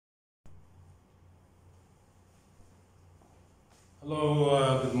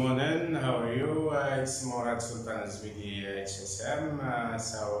Hello, good morning. How are you? It's Morad Sultan Azbidi HSM.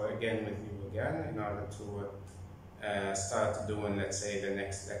 So again with you again in order to start doing, let's say, the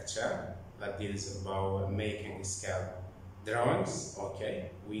next lecture that deals about making scale drawings. Okay,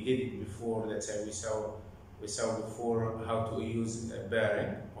 we did it before. Let's say we saw before how to use a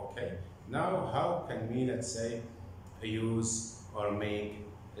bearing. Okay, now how can we, let's say, use or make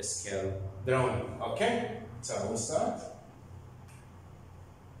a scale drawing? Okay, so we'll start.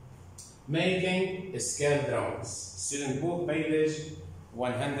 Making scale drawings. Student book page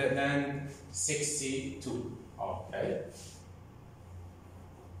 162. Okay.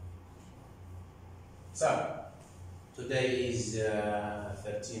 So today is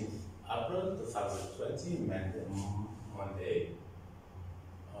 13th April 2020, Monday.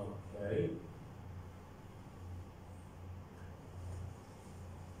 Okay.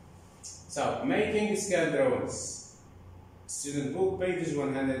 So making scale drawings. Student book page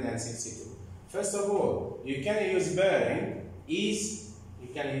 162. First of all, you can use bearing is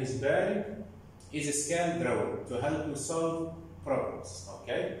a scale drawing to help you solve problems.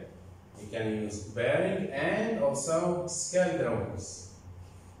 Okay, you can use bearing and also scale drawings.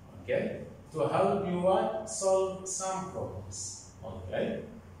 Okay, to help you solve some problems. Okay,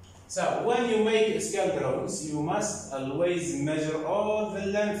 so when you make scale drawings, you must always measure all the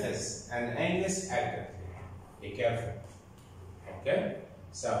lengths and angles accurately. Be careful. Okay,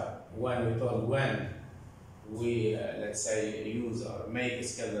 so when we let's say use or make a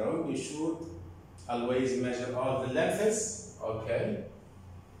scale drawing, you should always measure all the lengths, okay,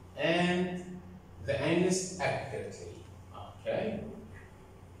 and the angles accurately. Okay,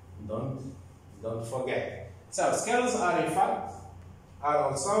 don't forget. So scales are in fact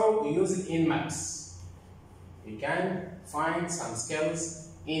also used in maps. You can find some scales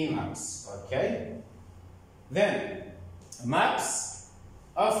in maps. Okay, then maps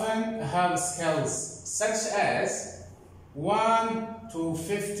often have scales such as 1 to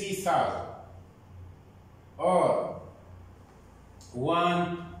 50,000 or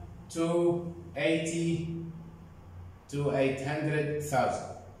 1 to 80 to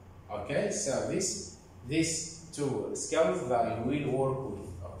 800,000. Okay, so these two scales that we will work with.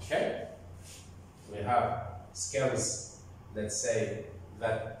 Okay, we have scales, let's say,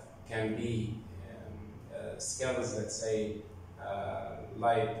 that can be scales, let's say,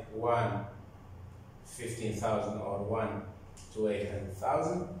 like 1 15,000 or 1 to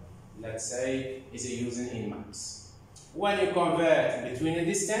 800,000, let's say, is using in maps. When you convert between a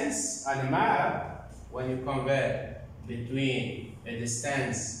distance and a map,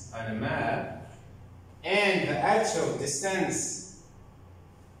 and the actual distance,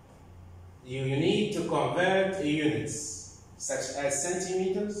 you need to convert units such as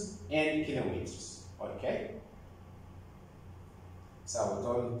centimeters and kilometers. Okay, so we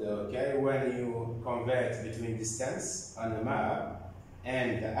told, okay, when you convert between distance on the map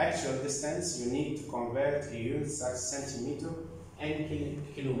and the actual distance, you need to convert a unit such centimeter and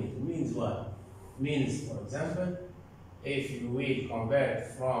kilometer. Means what? Means, for example, if you will convert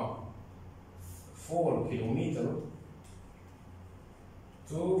from 4 kilometer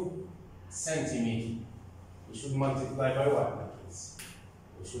to centimeter, we should multiply by what?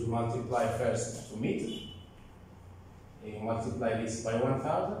 We should multiply first to meter. You multiply this by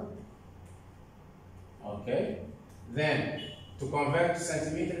 1,000. Okay. Then to convert to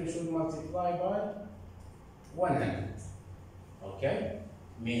centimeter, we should multiply by 100. Okay.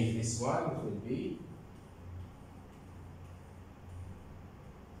 Means this one will be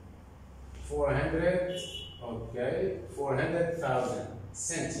 400. Okay, 400,000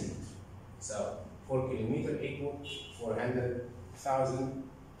 centimeters. So 4 kilometer equal 400,000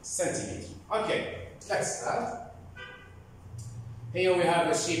 centimeters. Okay, let's start. Here we have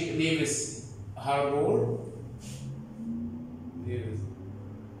a ship leaves harbor.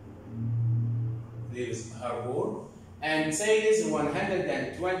 Leaves harbor and sails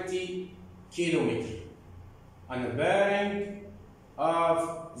 120 kilometers on a bearing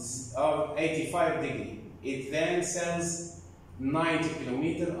of 85 degrees. It then sails 90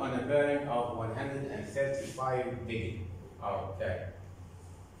 kilometers on a bearing of 135 degrees. Okay.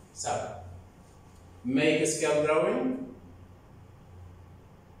 So, make a scale drawing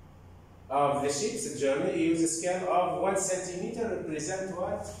of the ship's journey. Use a scale of 1 centimeter. Represent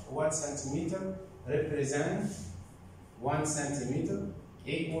what? 1 centimeter represent 1 centimeter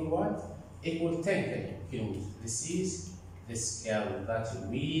equal what? Equal 10 kilometers. This is the scale that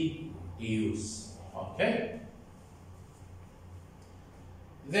we use. Okay.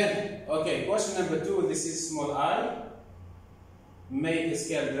 Then, okay, question number 2. This is small I. Make a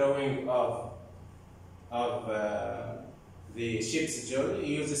scale drawing of the ship's journey,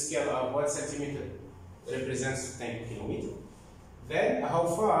 you use a scale of 1 centimeter, represents 10 kilometers. Then how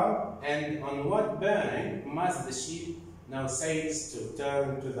far and on what bearing must the ship now sails to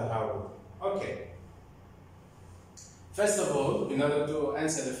turn to the harbor? Okay. First of all, in order to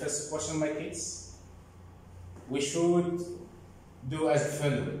answer the first question, my kids, we should do as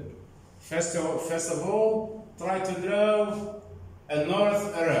following. First of all, try to draw a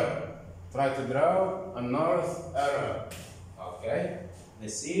north arrow. Try to draw a north arrow. Okay?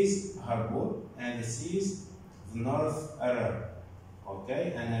 This is harbor and this is the north arrow.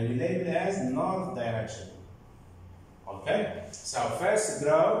 Okay? And I will label it as north direction. Okay? So first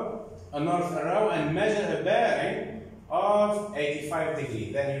draw a north arrow and measure a bearing of 85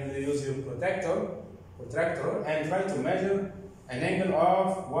 degrees. Then you will use your protractor and try to measure an angle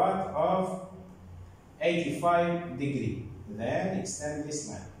of what? Of 85 degrees. Then extend this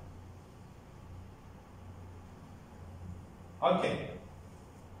line. Okay.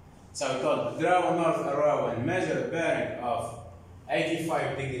 So we call draw a north arrow and measure a bearing of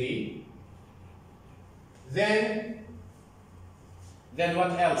 85 degrees. Then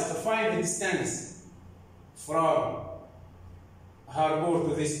what else? To find the distance from harbor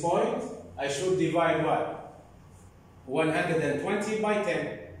to this point, I should divide what? 120 by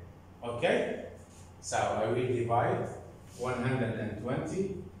 10. Okay? So I will divide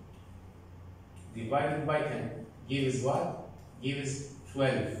 120 divided by 10. Gives what? Gives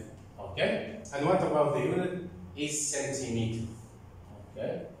 12. Okay? And what about the unit? Is centimeter.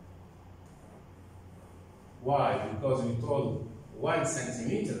 Okay? Why? Because we told 1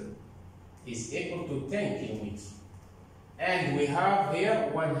 centimeter is equal to 10 kilometers. And we have here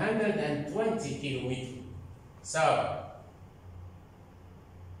 120 kilometers. So,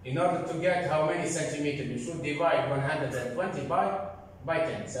 in order to get how many centimeters, you should divide 120 by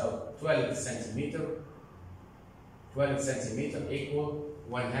 10. So, 12 centimeters equal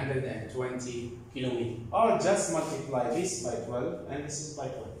 120 kilometers. Or just multiply this by 12 and this is by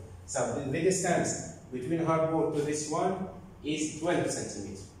 12. So, the distance between harbor to this one is 12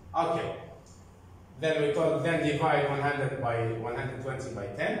 centimeters. Okay. Then we divide 120 by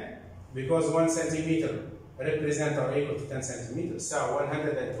 10, because 1 centimeter represents or equal to 10 centimeters. So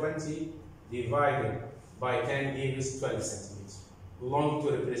 120 divided by 10 gives 12 centimeters. Long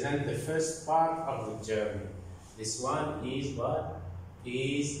to represent the first part of the journey. This one is what?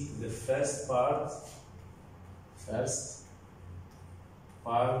 Is the first part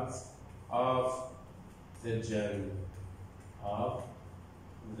of the journey.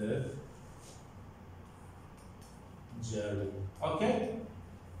 Okay?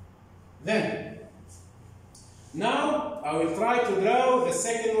 Then, now I will try to draw the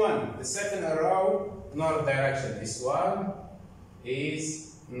second one, the second arrow, north direction. This one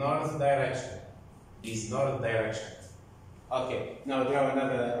is north direction. Okay, now draw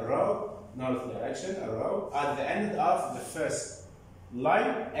another arrow, north direction, arrow, at the end of the first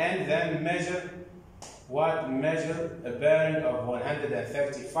line, and then measure a bearing of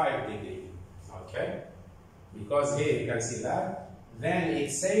 135 degrees. Okay? Because here you can see that. Then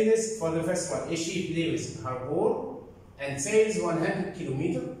it sails for the first one. A ship leaves harbor and sails 100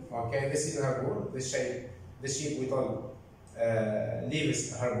 kilometers. Okay, this is harbor. The ship we call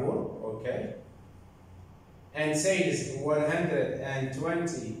leaves harbor. Okay, and sails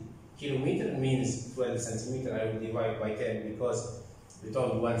 120 kilometers, means 12 centimeters. I will divide by 10 because we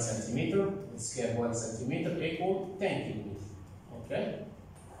told 1 centimeter. Let's get 1 centimeter equal 10 kilometers. Okay.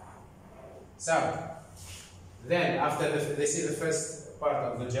 So then, after this is the first part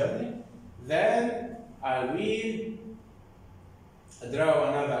of the journey, then I will draw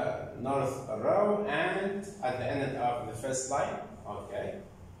another north arrow and at the end of the first line, okay,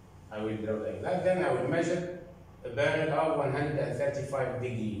 I will draw like that. Then I will measure a bearing of 135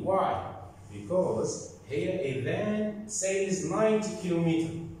 degrees. Why? Because here it then says 90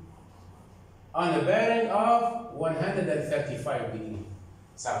 kilometers on a bearing of 135 degrees.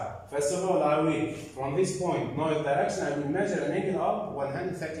 So, first of all, I will, from this point, north direction, I will measure an angle of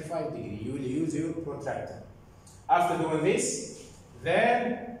 135 degrees. You will use your protractor. After doing this,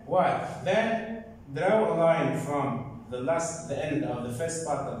 then what? Then draw a line from the end of the first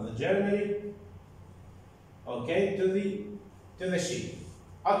part of the journey, okay, to the ship.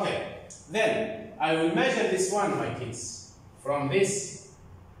 Okay, then I will measure this one, my kids, from this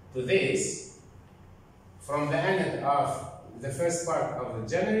to this, from the end of the first part of the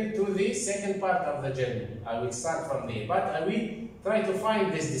journey to the second part of the journey. I will start from there, but I will try to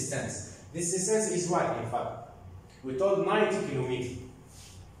find this distance. This distance is what, in fact? We told 90 kilometers.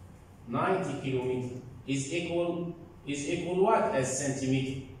 90 kilometers is equal what as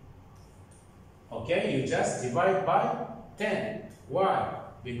centimeter? Okay, you just divide by 10. Why?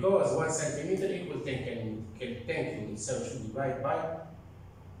 Because 1 centimeter equals 10 kilometers. So we should divide by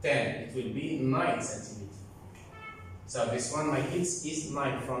 10. It will be 9 centimeters. So this one, my kids, is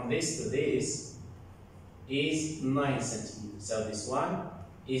 9. From this to this is 9 centimeters. So this one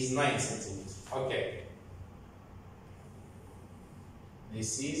is 9 centimeters. Okay.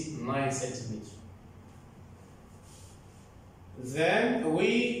 This is 9 centimeters. Then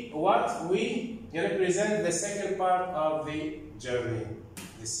we represent the second part of the journey.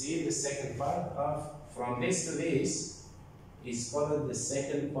 You see, the second part of from this to this is called the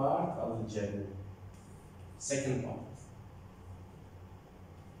second part of the journey. Second part.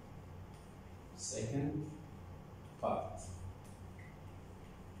 Second part.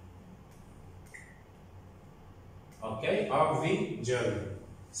 Okay, of the journey.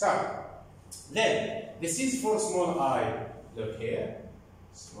 So, then this is for small I. Look here,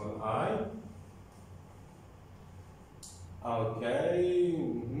 small I. Okay.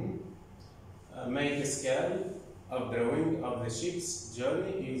 Make a scale of drawing of the ship's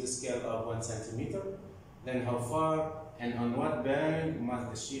journey. Use a scale of 1 centimeter. Then how far and on what bearing must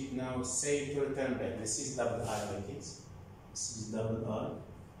the ship now sail to return back? This is double I, my kids. This is double I.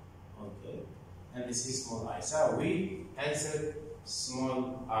 Okay. And this is small I. So we answered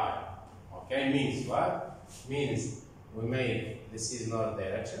small I. Okay, means what? Means we make this is north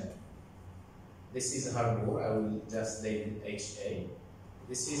direction. This is harbor. I will just label it HA.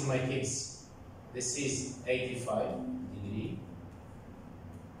 This is my kids. This is 85 degree.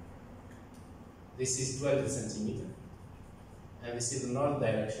 This is 12 centimeter. And this is the north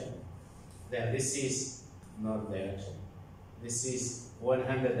direction. Then this is north direction. This is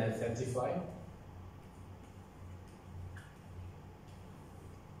 135.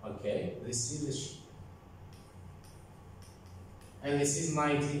 Okay, this is the ship. And this is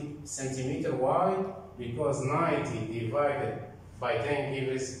 90 centimeter. Why? Because 90 divided by 10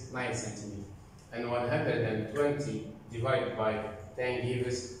 gives 9 centimeter. And 120 divided by 10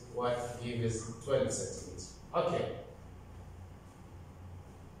 gives what? Gives 12 centimeters. Okay.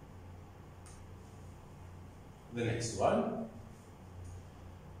 The next one.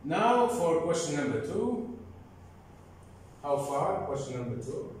 Now for question number 2. How far? Question number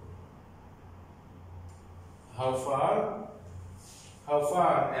 2. How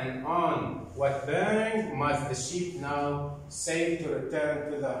far and on what bearing must the ship now sail to return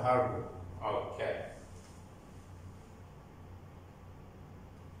to the harbor? Okay.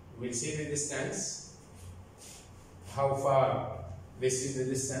 We'll see the distance. How far? This is the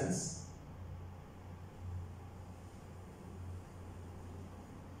distance.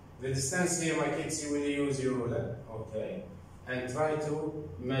 The distance here, my kids, you will use your ruler, okay, and try to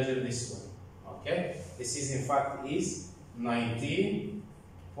measure this one, okay. This is in fact is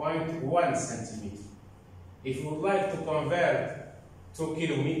 19.1 centimeter. If you would like to convert to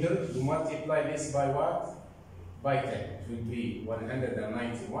kilometer, you multiply this by what? By 10. It will be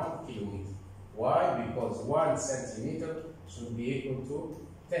 191 kilometer. Why? Because 1 centimeter should be equal to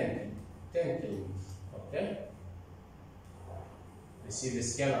 10 kilometers. Okay? You see the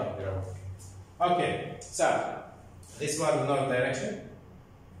scale of the road. Okay, so this one is north direction.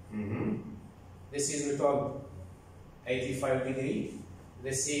 This is method 85 degree.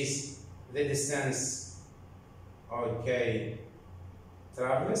 This is the distance, okay,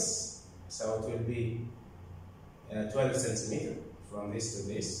 traverse. So it will be 12 centimeter from this to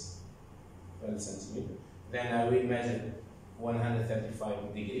this, 12 centimeter. Then I will measure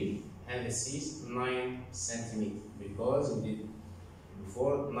 135 degree, and this is 9 centimeter because we did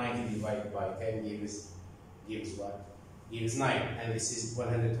before 90 divided by 10 gives what? Gives 9, and this is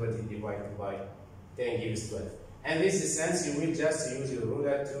 120 divided by 10 gives 12. And this distance you will just use your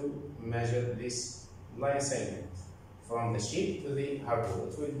ruler to measure this line segment from the ship to the harbor.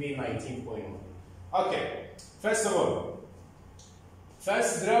 It will be 19.1. Okay, first of all,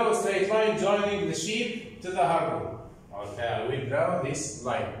 first draw a straight line joining the ship to the harbor. Okay, I will draw this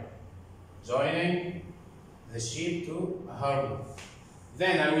line joining the ship to harbor.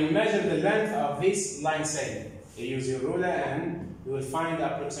 Then I will measure the length of this line segment. You use your ruler and you will find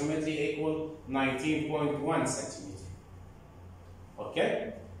approximately equal 19.1 centimeter.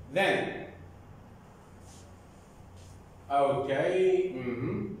 Okay? Then, okay,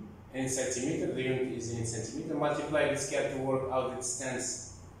 in centimeter, the unit is in centimeter. Multiply the scale to work out the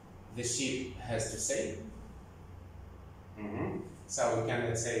distance the ship has to sail. So we can,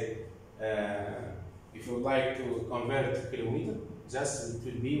 let's say, if you would like to convert to kilometer, just it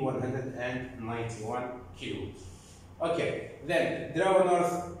will be 191 kilometers. Okay, then draw a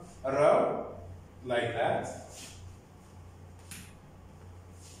north arrow like that.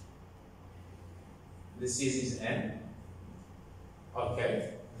 This is N.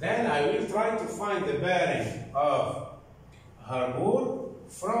 Okay. Then I will try to find the bearing of harbor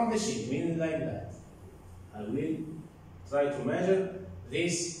from the ship, meaning like that. I will try to measure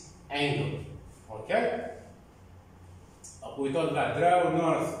this angle. Okay? We told that draw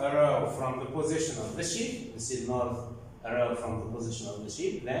north arrow from the position of the ship. This is north arrow from the position of the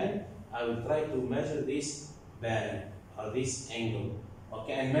ship. Then I will try to measure this bearing or this angle.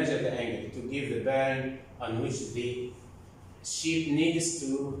 Okay, and measure the angle to give the bearing on which the ship needs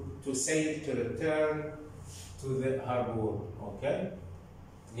to sail to return to the harbor. Okay,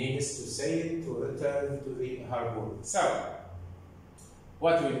 needs to sail to return to the harbor. So,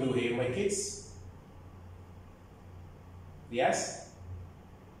 what we do here, my kids? Yes?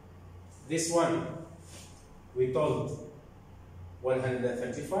 This one, we told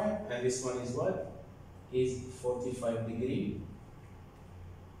 135, and this one is what? Is 45 degrees.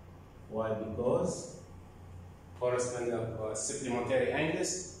 Why? Because corresponding supplementary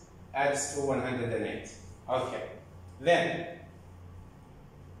angles adds to 108. Okay. Then,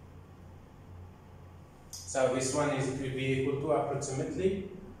 so this one is, it will be equal to approximately,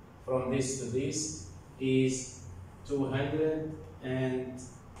 from this to this, is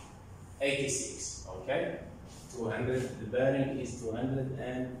 286. Okay? 200, the bearing is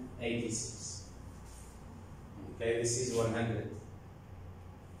 286. Okay, this is 100.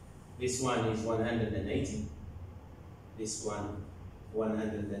 This one is 180. This one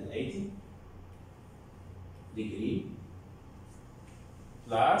 180 degree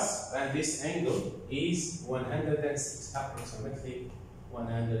plus, and this angle is 106, approximately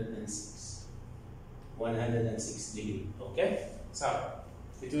 106 degree. Okay, so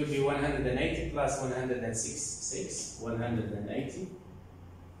it will be 180 plus 106, 180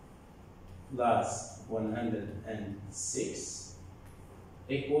 plus 106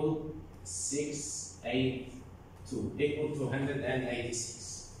 equal 682, equal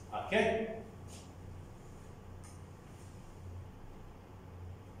 286. Okay.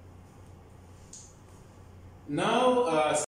 Now